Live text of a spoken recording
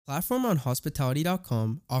Platform on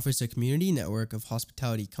Hospitality.com offers a community network of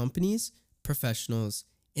hospitality companies, professionals,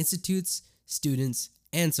 institutes, students,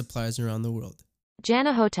 and suppliers around the world.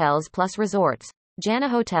 Jana Hotels Plus Resorts. Jana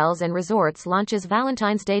Hotels and Resorts launches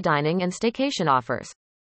Valentine's Day dining and staycation offers.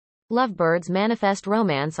 Lovebirds manifest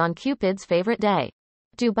romance on Cupid's favorite day.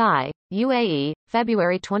 Dubai, UAE,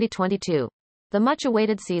 February 2022. The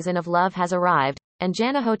much-awaited season of love has arrived, and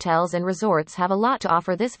Jana Hotels and Resorts have a lot to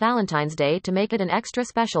offer this Valentine's Day to make it an extra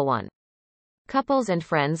special one. Couples and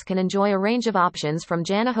friends can enjoy a range of options from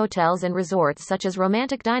Jana Hotels and Resorts, such as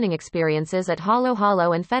romantic dining experiences at Halo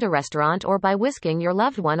Halo and Feta Restaurant, or by whisking your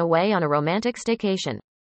loved one away on a romantic staycation.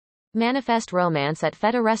 Manifest romance at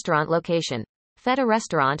Feta Restaurant location. Feta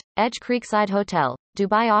Restaurant, Edge Creekside Hotel,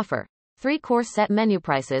 Dubai offer. 3-course set menu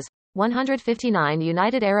prices, 159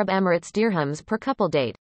 United Arab Emirates dirhams per couple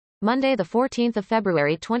date. Monday the 14th of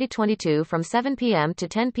February 2022 from 7 p.m. to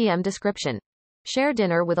 10 p.m. Description. Share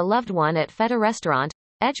dinner with a loved one at Feta Restaurant,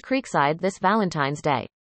 Edge Creekside this Valentine's Day.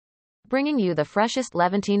 Bringing you the freshest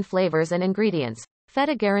Levantine flavors and ingredients,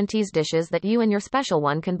 Feta guarantees dishes that you and your special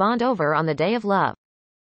one can bond over on the day of love.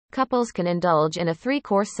 Couples can indulge in a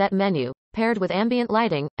 3-course set menu, paired with ambient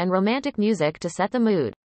lighting and romantic music to set the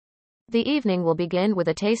mood. The evening will begin with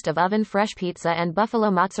a taste of oven-fresh pizza and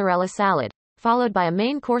buffalo mozzarella salad, followed by a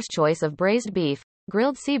main course choice of braised beef,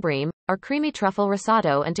 grilled sea bream, or creamy truffle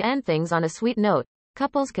risotto, and to end things on a sweet note,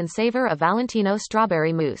 couples can savor a Valentino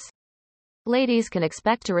strawberry mousse. Ladies can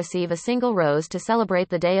expect to receive a single rose to celebrate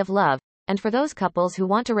the day of love, and for those couples who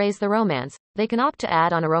want to raise the romance, they can opt to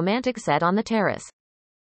add on a romantic set on the terrace.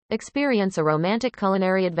 Experience a romantic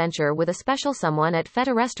culinary adventure with a special someone at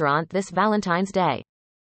Feta Restaurant this Valentine's Day.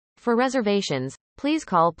 For reservations, please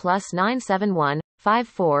call +971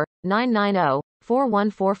 54 990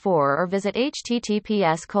 4144 or visit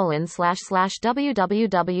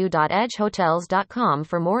https://www.edgehotels.com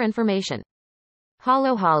for more information.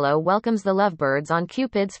 Halo Halo welcomes the lovebirds on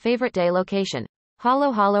Cupid's favorite day location.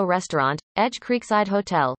 Halo Halo Restaurant, Edge Creekside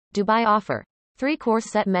Hotel, Dubai offer.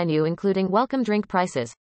 3-course set menu including welcome drink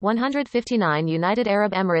prices, 159 United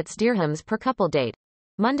Arab Emirates dirhams per couple date.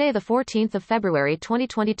 Monday the 14th of February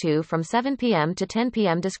 2022 from 7 p.m. to 10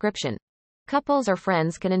 p.m. Description. Couples or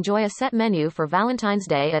friends can enjoy a set menu for Valentine's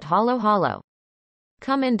Day at Halo Halo.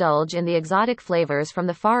 Come indulge in the exotic flavors from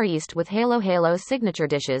the Far East with Halo Halo's signature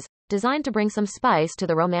dishes, designed to bring some spice to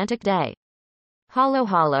the romantic day. Halo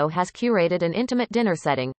Halo has curated an intimate dinner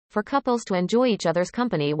setting, for couples to enjoy each other's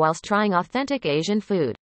company whilst trying authentic Asian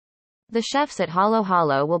food. The chefs at Halo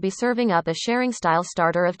Halo will be serving up a sharing-style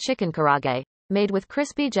starter of chicken karaage, made with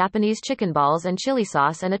crispy Japanese chicken balls and chili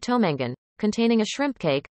sauce, and a tomangan, containing a shrimp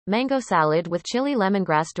cake, mango salad with chili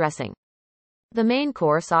lemongrass dressing. The main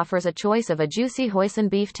course offers a choice of a juicy hoisin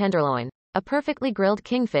beef tenderloin, a perfectly grilled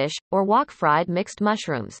kingfish, or wok fried mixed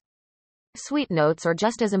mushrooms. Sweet notes are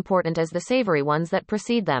just as important as the savory ones that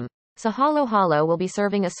precede them, so Halo Halo will be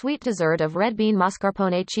serving a sweet dessert of red bean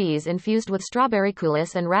mascarpone cheese infused with strawberry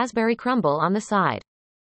coulis and raspberry crumble on the side.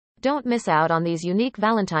 Don't miss out on these unique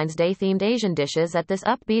Valentine's Day themed Asian dishes at this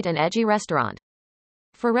upbeat and edgy restaurant.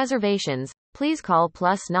 For reservations, please call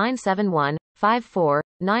 +971 54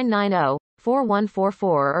 990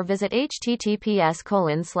 4144 or visit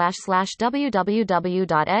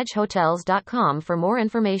https://www.edgehotels.com for more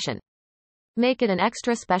information. Make it an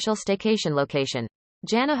extra special staycation location.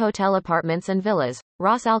 Jana Hotel Apartments and Villas,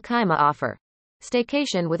 Ras Al Khaimah offer.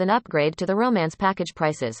 Staycation with an upgrade to the romance package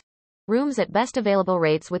prices. Rooms at best available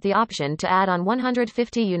rates with the option to add on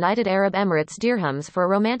 150 United Arab Emirates dirhams for a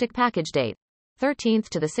romantic package date. 13th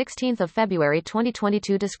to the 16th of February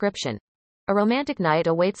 2022 Description. A romantic night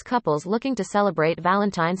awaits couples looking to celebrate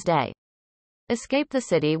Valentine's Day. Escape the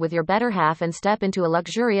city with your better half and step into a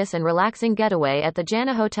luxurious and relaxing getaway at the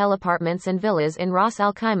Jana Hotel Apartments and Villas in Ras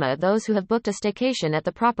Al Khaimah. Those who have booked a staycation at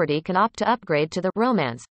the property can opt to upgrade to the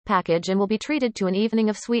romance package and will be treated to an evening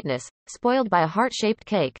of sweetness, spoiled by a heart-shaped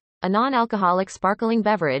cake, a non-alcoholic sparkling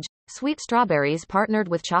beverage, sweet strawberries partnered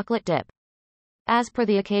with chocolate dip. As per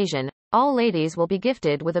the occasion, all ladies will be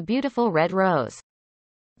gifted with a beautiful red rose.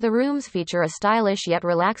 The rooms feature a stylish yet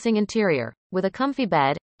relaxing interior, with a comfy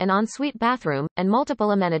bed, an ensuite bathroom, and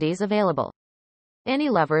multiple amenities available. Any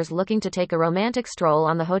lovers looking to take a romantic stroll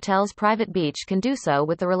on the hotel's private beach can do so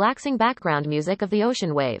with the relaxing background music of the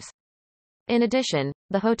ocean waves. In addition,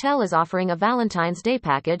 the hotel is offering a Valentine's Day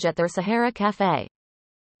package at their Sahara Cafe.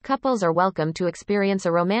 Couples are welcome to experience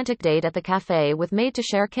a romantic date at the cafe with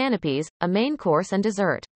made-to-share canopies, a main course and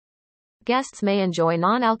dessert. Guests may enjoy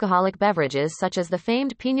non-alcoholic beverages such as the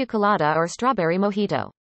famed piña colada or strawberry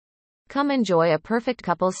mojito. Come enjoy a perfect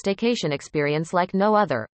couples staycation experience like no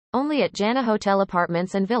other, only at Jana Hotel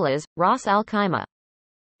Apartments and Villas, Ras Al Khaimah.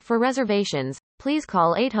 For reservations, please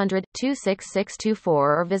call 800-26624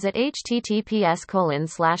 or visit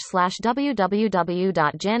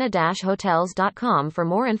https://www.jana-hotels.com for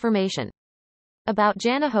more information. About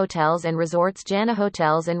Jana Hotels and Resorts. Jana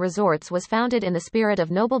Hotels and Resorts was founded in the spirit of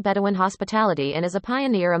noble Bedouin hospitality and is a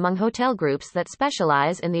pioneer among hotel groups that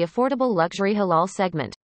specialize in the affordable luxury halal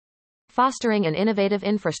segment. Fostering an innovative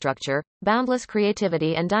infrastructure, boundless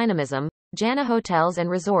creativity and dynamism, Jana Hotels and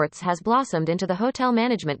Resorts has blossomed into the hotel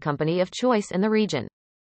management company of choice in the region.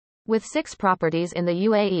 With 6 properties in the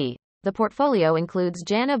UAE, the portfolio includes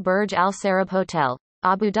Jana Burj Al Sarab Hotel,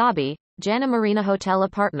 Abu Dhabi, Jana Marina Hotel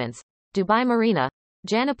Apartments, Dubai Marina,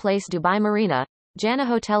 Jana Place Dubai Marina, Jana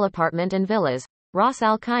Hotel Apartment and Villas, Ras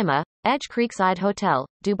Al Khaimah, Edge Creekside Hotel,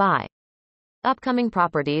 Dubai. Upcoming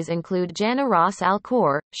properties include Jana Ras Al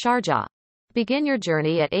Khor, Sharjah. Begin your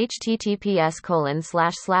journey at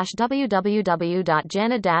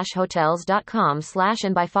https://www.jana-hotels.com/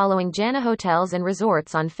 and by following Jana Hotels and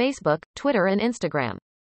Resorts on Facebook, Twitter and Instagram.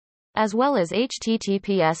 As well as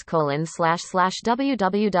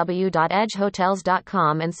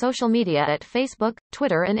https://www.edgehotels.com and social media at Facebook,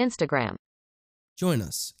 Twitter and Instagram. Join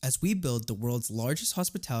us as we build the world's largest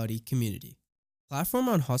hospitality community. Platform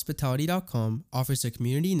on Hospitality.com offers a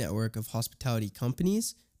community network of hospitality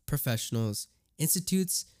companies, professionals,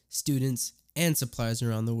 institutes, students, and suppliers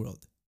around the world.